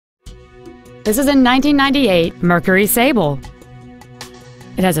This is a 1998 Mercury Sable.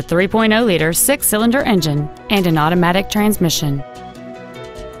 It has a 3.0-liter six-cylinder engine and an automatic transmission.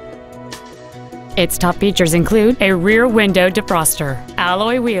 Its top features include a rear window defroster,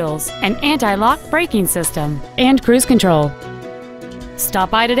 alloy wheels, an anti-lock braking system, and cruise control.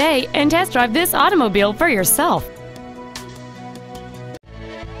 Stop by today and test drive this automobile for yourself.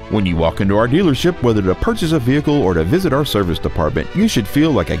 When you walk into our dealership, whether to purchase a vehicle or to visit our service department, you should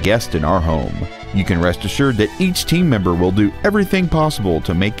feel like a guest in our home. You can rest assured that each team member will do everything possible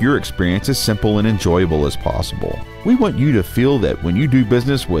to make your experience as simple and enjoyable as possible. We want you to feel that when you do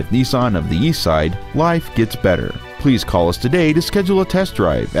business with Nissan of the East Side, life gets better. Please call us today to schedule a test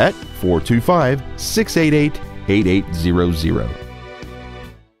drive at 425-688-8800.